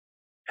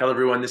Hello,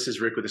 everyone. This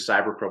is Rick with the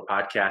Cyber Pro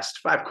podcast.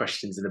 5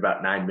 questions in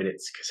about 9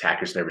 minutes because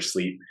hackers never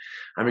sleep.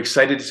 I'm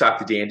excited to talk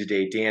to Dan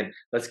today. Dan,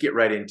 let's get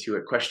right into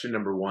it. Question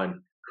number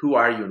one: who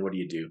are you and what do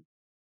you do?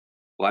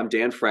 Well, I'm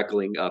Dan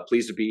Frechtling.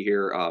 Pleased to be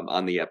here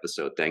on the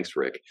episode. Thanks,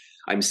 Rick.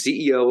 I'm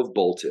CEO of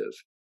Boltive,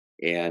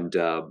 and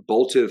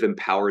Boltive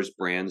empowers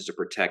brands to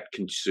protect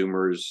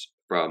consumers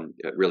from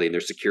really in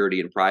their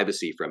security and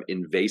privacy from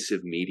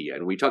invasive media.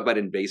 And when we talk about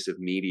invasive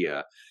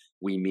media,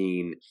 we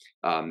mean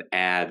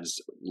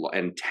ads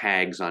and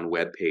tags on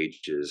web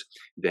pages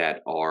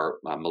that are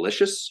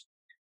malicious,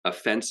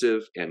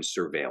 offensive, and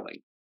surveilling.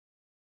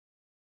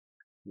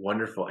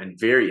 Wonderful and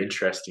very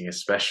interesting,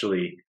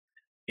 especially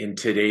in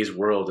today's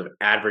world of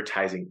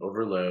advertising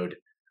overload.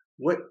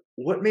 What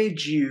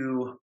made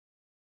you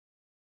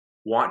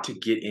want to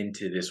get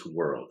into this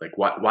world? Like,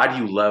 why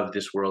do you love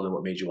this world, and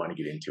what made you want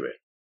to get into it?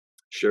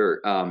 Sure.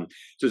 So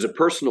there's a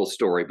personal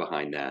story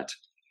behind that,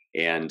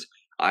 and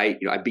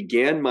I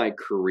began my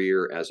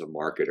career as a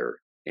marketer,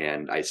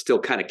 and I still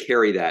kind of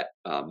carry that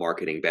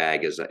marketing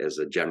bag as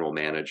a general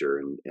manager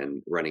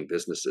and running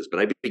businesses. But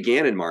I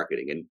began in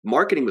marketing, and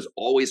marketing was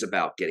always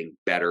about getting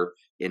better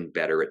and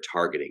better at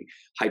targeting,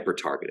 hyper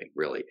targeting,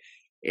 really.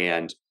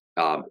 And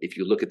if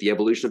you look at the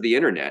evolution of the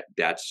internet,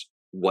 that's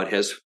what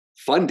has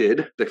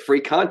funded the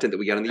free content that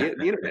we got on the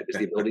internet is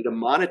the ability to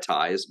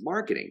monetize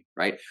marketing,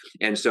 right?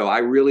 And so I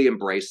really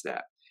embraced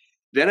that.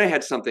 Then I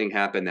had something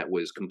happen that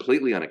was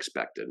completely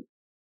unexpected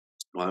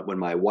when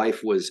my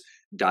wife was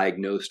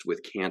diagnosed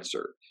with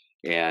cancer.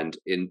 And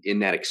in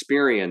that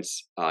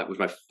experience, it was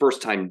my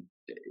first time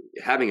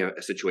having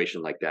a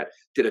situation like that.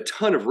 Did a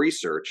ton of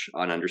research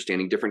on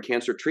understanding different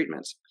cancer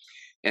treatments.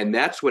 And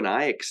that's when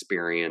I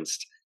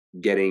experienced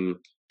getting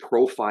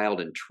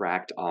profiled and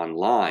tracked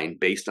online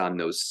based on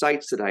those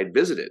sites that I'd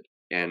visited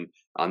and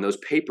on those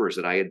papers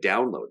that I had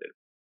downloaded.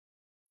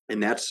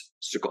 And that's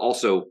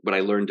also what I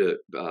learned to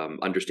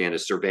understand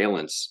as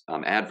surveillance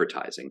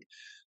advertising.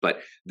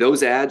 But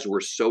those ads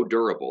were so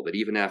durable that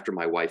even after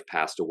my wife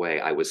passed away,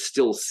 I was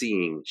still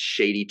seeing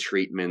shady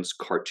treatments,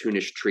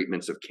 cartoonish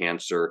treatments of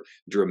cancer,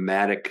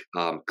 dramatic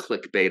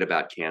clickbait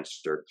about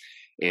cancer.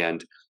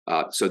 And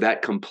so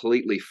that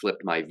completely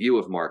flipped my view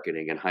of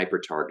marketing and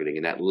hyper-targeting.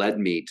 And that led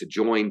me to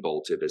join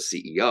Boltive as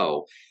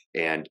CEO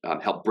and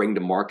help bring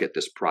to market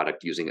this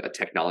product using a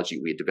technology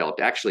we had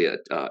developed. Actually,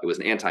 it was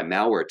an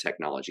anti-malware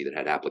technology that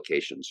had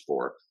applications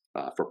for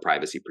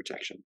privacy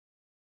protection.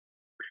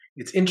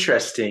 It's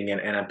interesting,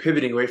 and I'm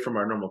pivoting away from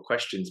our normal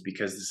questions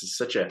because this is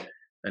such an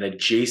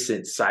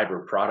adjacent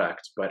cyber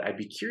product. But I'd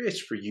be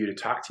curious for you to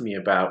talk to me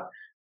about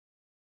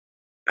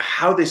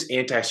how this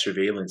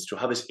anti-surveillance tool,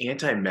 how this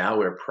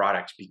anti-malware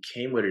product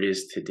became what it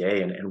is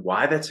today, and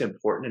why that's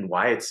important and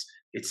why it's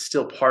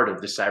still part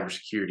of the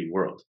cybersecurity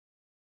world.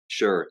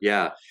 Sure.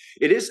 Yeah,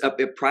 it is.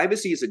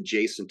 Privacy is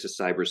adjacent to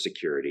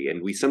cybersecurity,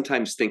 and we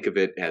sometimes think of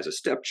it as a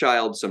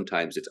stepchild.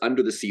 Sometimes it's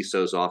under the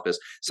CISO's office.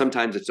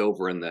 Sometimes it's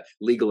over in the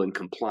legal and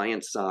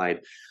compliance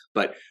side.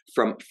 But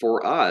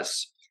for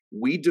us,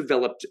 we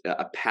developed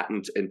a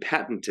patent and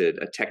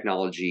patented a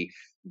technology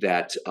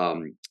that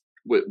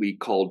what we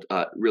called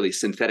really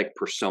synthetic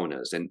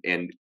personas,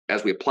 and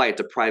as we apply it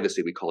to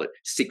privacy, we call it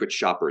secret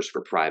shoppers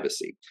for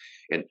privacy.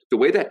 And the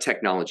way that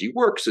technology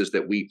works is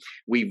that we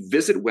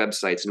visit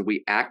websites and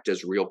we act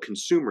as real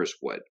consumers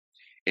would.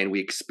 And we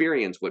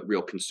experience what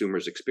real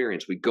consumers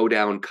experience. We go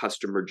down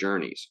customer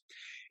journeys.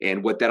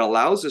 And what that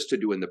allows us to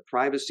do in the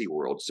privacy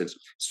world, since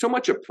so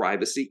much of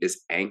privacy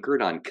is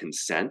anchored on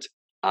consent,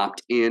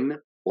 opt in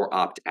or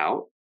opt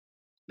out,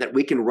 that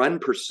we can run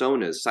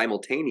personas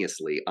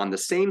simultaneously on the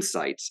same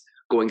sites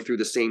going through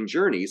the same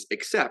journeys,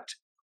 except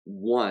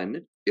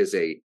one is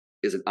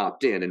an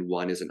opt-in and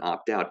one is an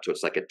opt-out. So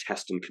it's like a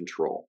test and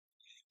control.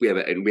 We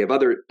have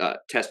other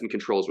test and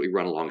controls we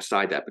run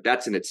alongside that, but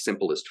that's in its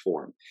simplest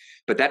form.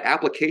 But that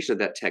application of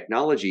that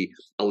technology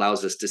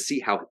allows us to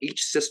see how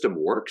each system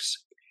works.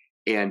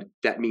 And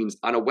that means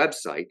on a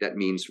website, that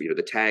means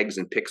the tags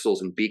and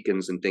pixels and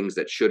beacons and things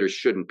that should or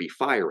shouldn't be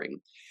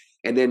firing.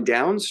 And then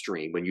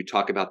downstream, when you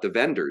talk about the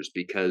vendors,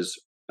 because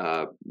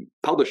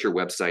publisher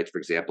websites, for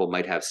example,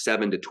 might have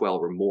 7 to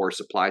 12 or more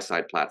supply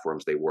side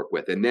platforms they work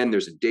with. And then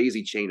there's a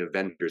daisy chain of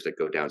vendors that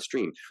go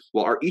downstream.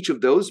 Well, are each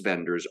of those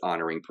vendors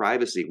honoring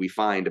privacy? We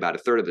find about a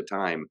third of the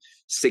time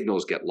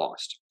signals get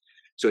lost.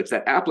 So it's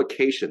that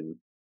application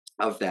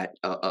of that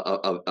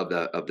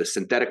of the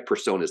synthetic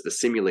personas, the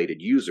simulated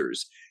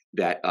users,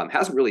 that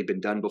hasn't really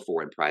been done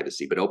before in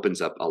privacy, but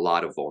opens up a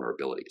lot of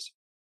vulnerabilities.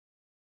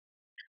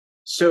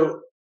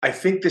 So I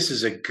think this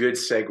is a good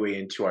segue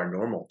into our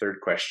normal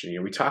third question.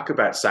 We talk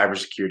about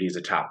cybersecurity as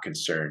a top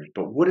concern,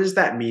 but what does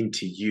that mean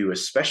to you,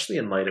 especially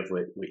in light of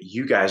what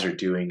you guys are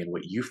doing and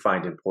what you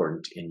find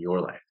important in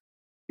your life?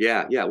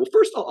 Yeah. Well,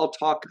 first I'll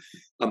talk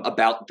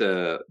about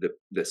the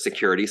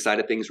security side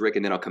of things, Rick,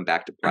 and then I'll come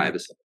back to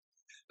privacy.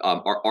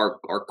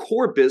 Our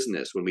core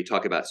business when we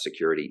talk about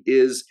security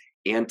is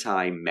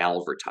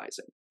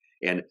anti-malvertising.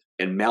 And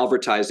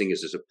malvertising is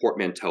just a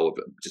portmanteau of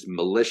just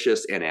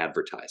malicious and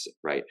advertising,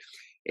 right?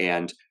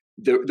 And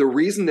The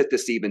reason that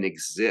this even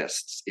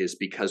exists is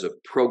because of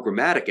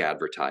programmatic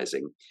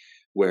advertising,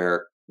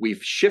 where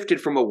we've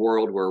shifted from a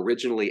world where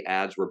originally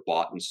ads were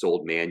bought and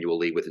sold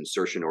manually with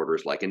insertion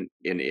orders, like in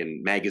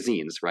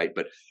magazines, right?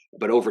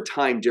 But over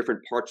time,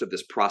 different parts of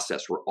this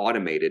process were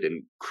automated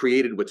and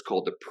created what's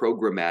called the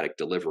programmatic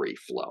delivery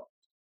flow.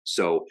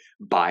 So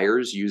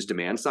buyers use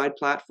demand side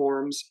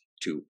platforms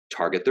to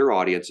target their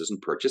audiences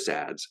and purchase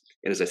ads.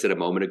 And as I said a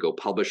moment ago,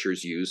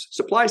 publishers use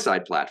supply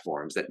side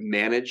platforms that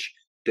manage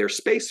their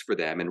space for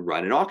them and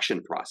run an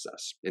auction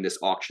process. And this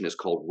auction is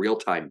called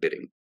real-time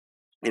bidding.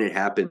 And it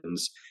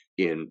happens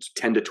in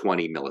 10 to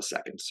 20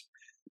 milliseconds.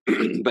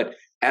 But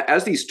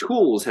as these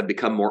tools have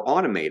become more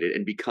automated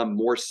and become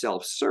more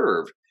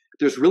self-serve,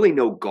 there's really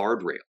no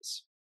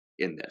guardrails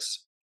in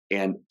this.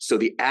 And so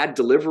the ad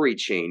delivery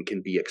chain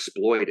can be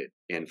exploited,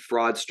 and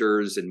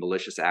fraudsters and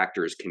malicious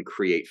actors can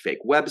create fake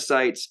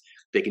websites.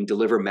 They can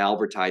deliver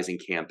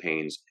malvertising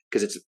campaigns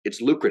because it's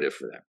lucrative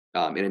for them.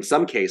 And in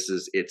some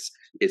cases, it's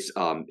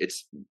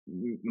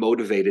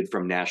motivated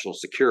from national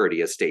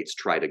security as states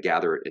try to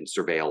gather and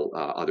surveil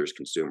others'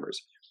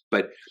 consumers.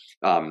 But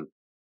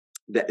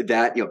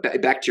back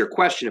to your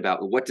question about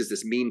what does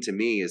this mean to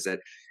me, is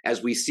that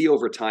as we see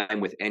over time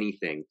with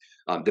anything,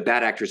 the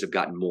bad actors have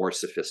gotten more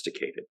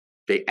sophisticated.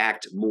 They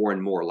act more and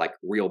more like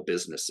real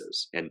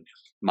businesses. And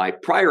my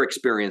prior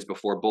experience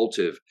before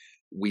Boltive,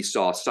 we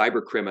saw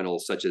cyber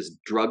criminals such as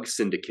drug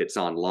syndicates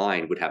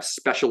online would have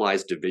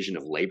specialized division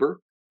of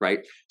labor,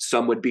 right?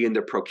 Some would be in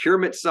the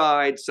procurement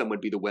side, some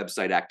would be the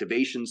website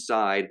activation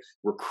side,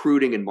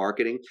 recruiting and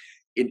marketing.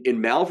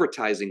 In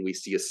malvertising, we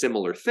see a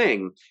similar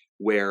thing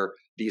where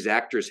these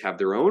actors have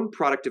their own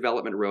product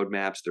development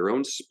roadmaps, their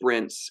own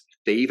sprints.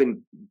 They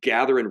even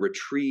gather and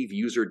retrieve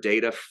user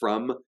data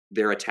from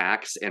their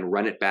attacks and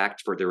run it back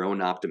for their own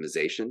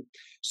optimization.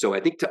 So I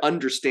think to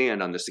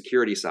understand on the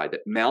security side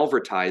that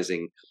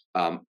malvertisers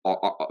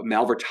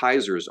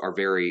are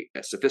very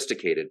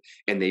sophisticated,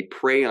 and they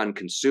prey on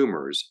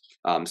consumers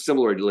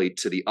similarly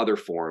to the other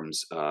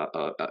forms of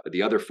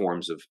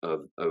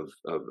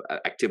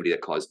activity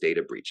that cause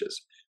data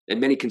breaches. And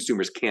many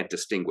consumers can't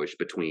distinguish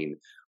between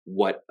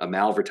what a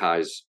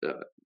malvertised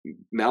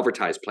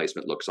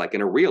placement looks like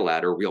in a real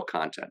ad or real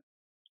content.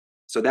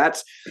 So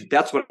that's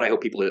what I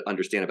hope people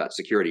understand about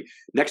security.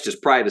 Next is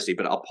privacy,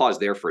 but I'll pause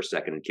there for a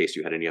second in case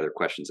you had any other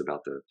questions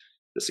about the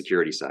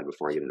security side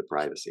before I get into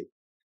privacy.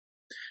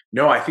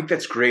 No, I think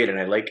that's great, and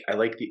I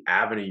like the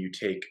avenue you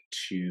take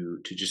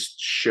to just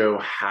show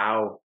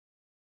how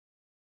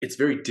it's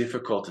very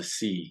difficult to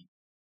see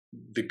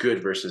the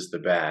good versus the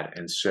bad.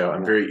 And so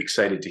I'm very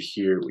excited to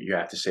hear what you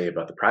have to say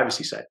about the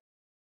privacy side.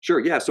 Sure.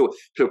 Yeah. So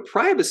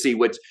privacy,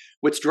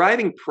 what's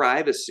driving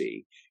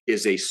privacy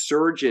is a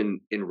surge in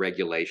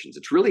regulations.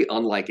 It's really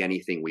unlike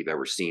anything we've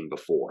ever seen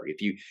before.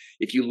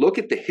 If you look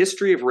at the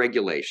history of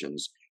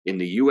regulations in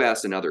the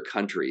US and other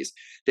countries,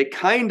 they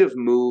kind of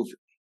move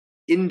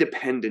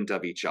independent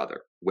of each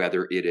other,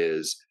 whether it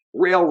is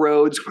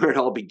railroads, where it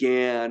all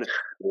began,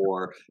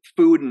 or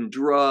food and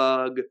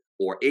drug,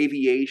 or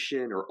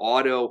aviation, or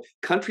auto.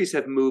 Countries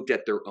have moved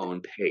at their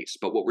own pace.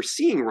 But what we're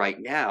seeing right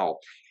now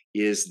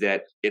is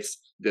that it's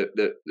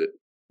the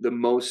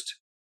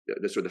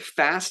sort of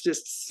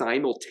fastest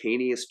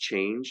simultaneous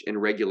change in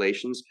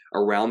regulations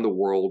around the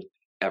world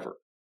ever.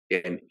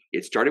 And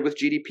it started with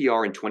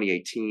GDPR in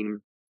 2018.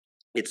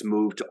 It's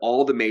moved to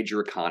all the major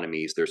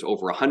economies. There's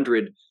over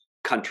 100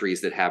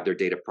 countries that have their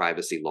data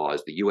privacy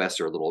laws. The US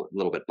are a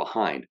little bit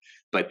behind,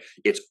 but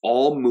it's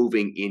all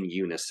moving in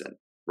unison,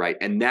 right?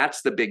 And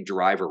that's the big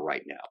driver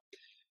right now.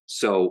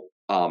 So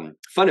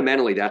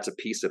fundamentally, that's a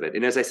piece of it.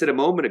 And as I said a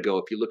moment ago,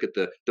 if you look at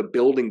the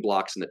building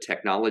blocks and the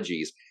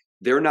technologies,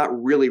 they're not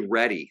really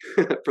ready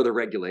for the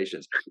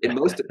regulations. In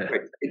most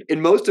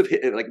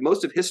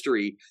of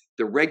history,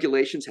 the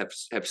regulations have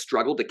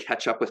struggled to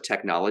catch up with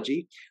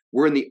technology.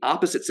 We're in the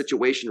opposite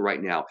situation right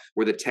now,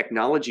 where the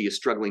technology is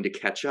struggling to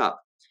catch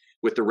up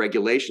with the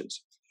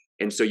regulations.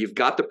 And so you've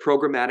got the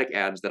programmatic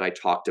ads that I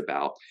talked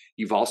about.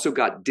 You've also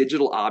got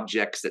digital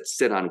objects that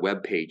sit on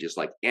web pages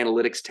like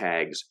analytics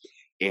tags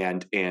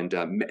and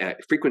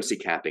frequency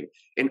capping.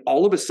 And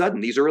all of a sudden,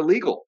 these are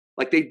illegal.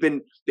 Like they've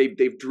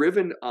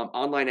driven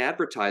online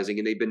advertising,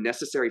 and they've been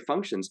necessary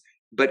functions,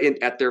 but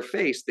at their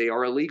face, they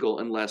are illegal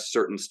unless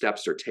certain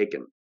steps are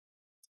taken.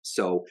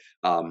 So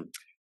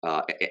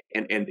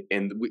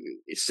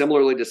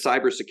similarly to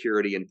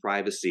cybersecurity and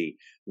privacy,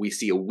 we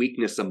see a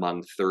weakness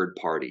among third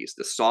parties.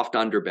 The soft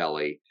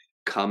underbelly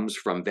comes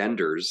from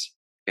vendors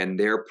and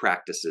their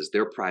practices,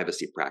 their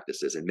privacy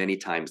practices, and many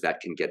times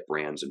that can get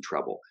brands in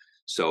trouble.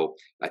 So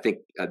I think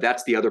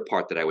that's the other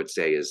part that I would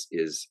say is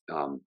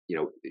I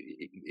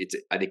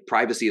think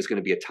privacy is going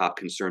to be a top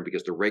concern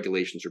because the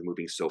regulations are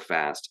moving so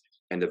fast,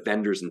 and the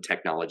vendors and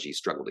technology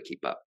struggle to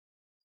keep up.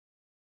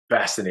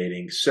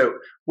 Fascinating. So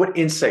what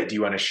insight do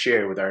you want to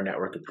share with our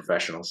network of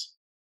professionals?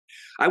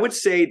 I would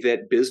say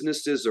that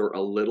businesses are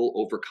a little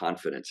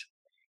overconfident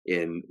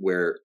in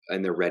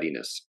their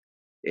readiness.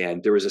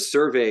 And there was a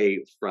survey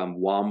from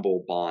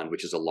Womble Bond,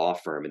 which is a law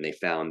firm, and they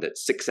found that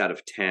 6 out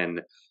of 10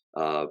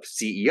 of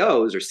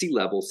CEOs or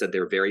C-level said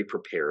they're very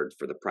prepared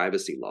for the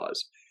privacy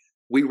laws.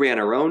 We ran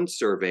our own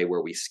survey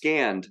where we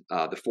scanned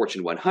the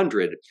Fortune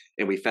 100,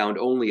 and we found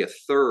only a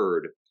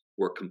third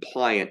were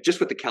compliant just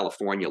with the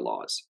California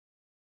laws.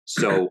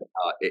 So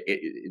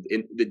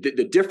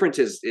the difference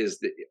is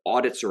that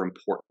audits are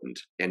important,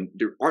 and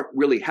there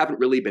haven't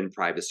really been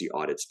privacy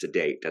audits to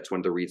date. That's one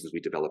of the reasons we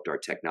developed our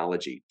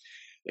technology.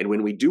 And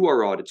when we do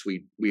our audits,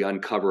 we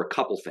uncover a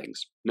couple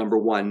things. Number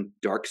one,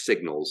 dark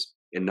signals,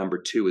 and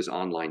number two is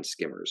online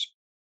skimmers.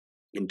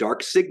 And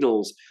dark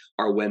signals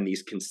are when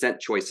these consent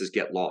choices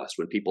get lost,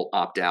 when people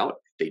opt out,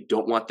 they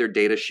don't want their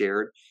data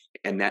shared,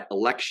 and that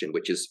election,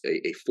 which is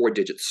a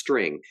 4-digit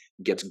string,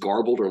 gets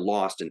garbled or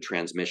lost in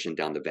transmission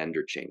down the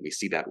vendor chain. We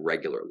see that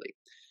regularly.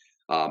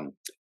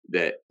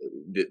 The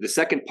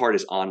second part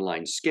is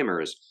online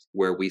skimmers,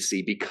 where we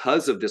see,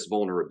 because of this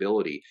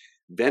vulnerability,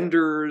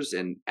 vendors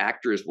and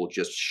actors will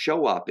just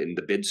show up in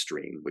the bid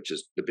stream, which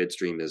is the bid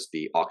stream is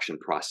the auction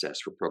process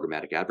for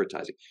programmatic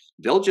advertising.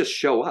 They'll just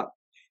show up,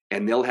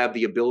 and they'll have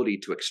the ability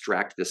to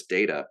extract this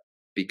data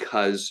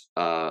because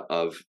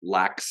of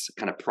lax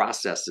kind of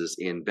processes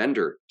in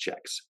vendor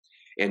checks.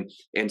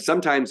 And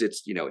sometimes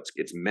it's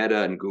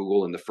Meta and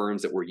Google and the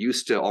firms that we're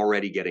used to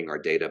already getting our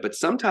data, but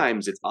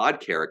sometimes it's odd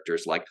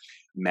characters like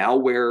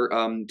malware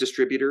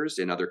distributors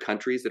in other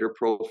countries that are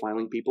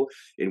profiling people.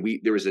 And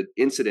there was an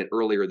incident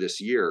earlier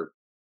this year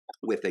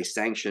with a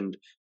sanctioned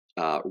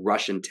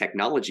Russian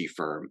technology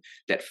firm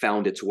that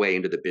found its way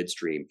into the bid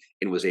stream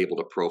and was able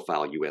to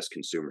profile U.S.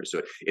 consumers.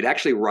 So it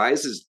actually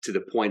rises to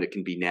the point it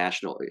can be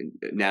national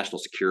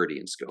security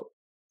in scope.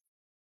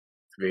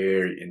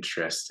 Very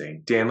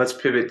interesting. Dan, let's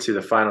pivot to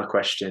the final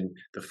question,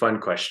 the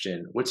fun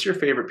question. What's your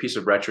favorite piece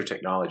of retro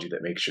technology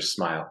that makes you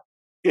smile?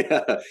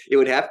 Yeah, it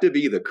would have to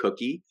be the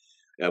cookie,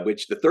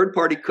 the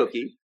third-party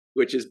cookie,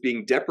 which is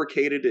being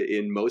deprecated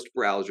in most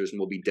browsers and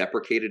will be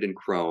deprecated in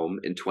Chrome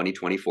in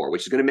 2024,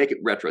 which is going to make it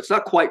retro. It's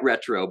not quite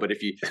retro, but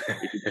if you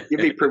give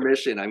me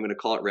permission, I'm going to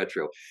call it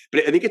retro.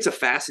 But I think it's a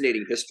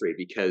fascinating history,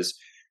 because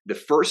the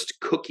first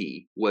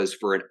cookie was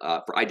for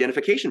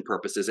identification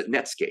purposes at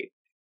Netscape.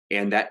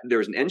 And that there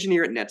was an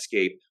engineer at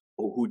Netscape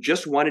who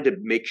just wanted to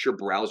make sure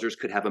browsers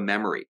could have a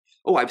memory.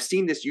 Oh, I've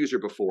seen this user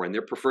before, and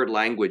their preferred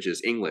language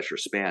is English or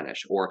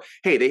Spanish. Or,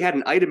 hey, they had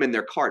an item in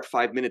their cart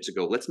 5 minutes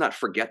ago. Let's not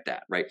forget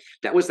that, right?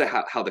 That was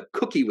how the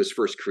cookie was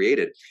first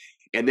created.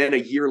 And then a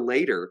year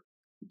later,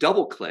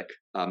 DoubleClick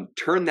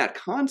turned that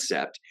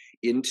concept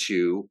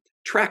into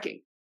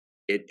tracking.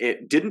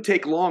 It didn't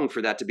take long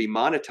for that to be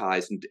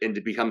monetized and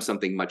to become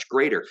something much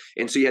greater.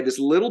 And so you had this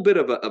little bit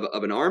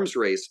of an arms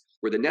race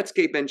where the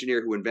Netscape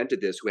engineer who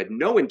invented this, who had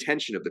no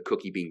intention of the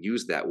cookie being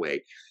used that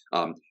way,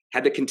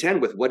 had to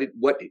contend with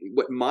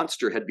what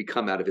monster had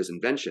become out of his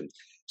invention.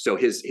 So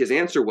his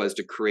answer was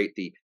to create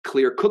the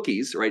clear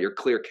cookies, right, or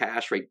clear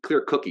cache, right,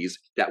 clear cookies.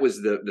 That was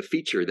the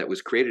feature that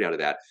was created out of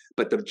that.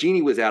 But the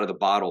genie was out of the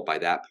bottle by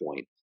that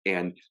point.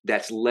 And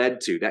that's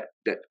led to that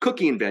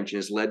cookie invention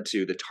has led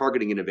to the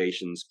targeting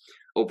innovations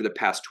over the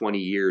past 20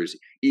 years,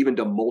 even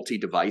to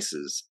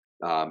multi-devices.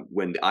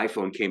 When the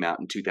iPhone came out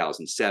in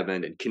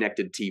 2007 and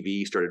connected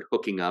TV started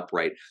hooking up,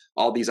 right?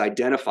 All these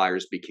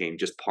identifiers became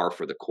just par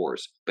for the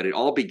course. But it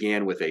all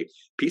began with a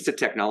piece of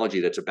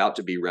technology that's about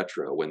to be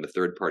retro when the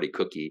third-party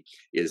cookie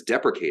is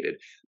deprecated,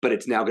 but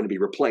it's now going to be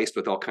replaced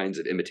with all kinds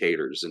of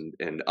imitators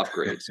and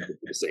upgrades to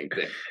the same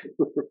thing.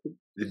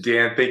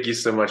 Dan, thank you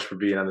so much for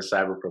being on the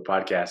Cyber Pro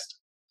podcast.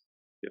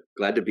 Yeah,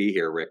 glad to be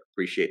here, Rick.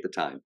 Appreciate the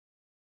time.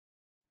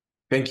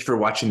 Thank you for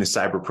watching the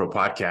Cyber Pro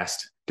podcast.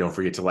 Don't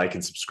forget to like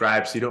and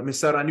subscribe so you don't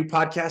miss out on new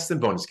podcasts and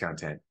bonus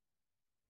content.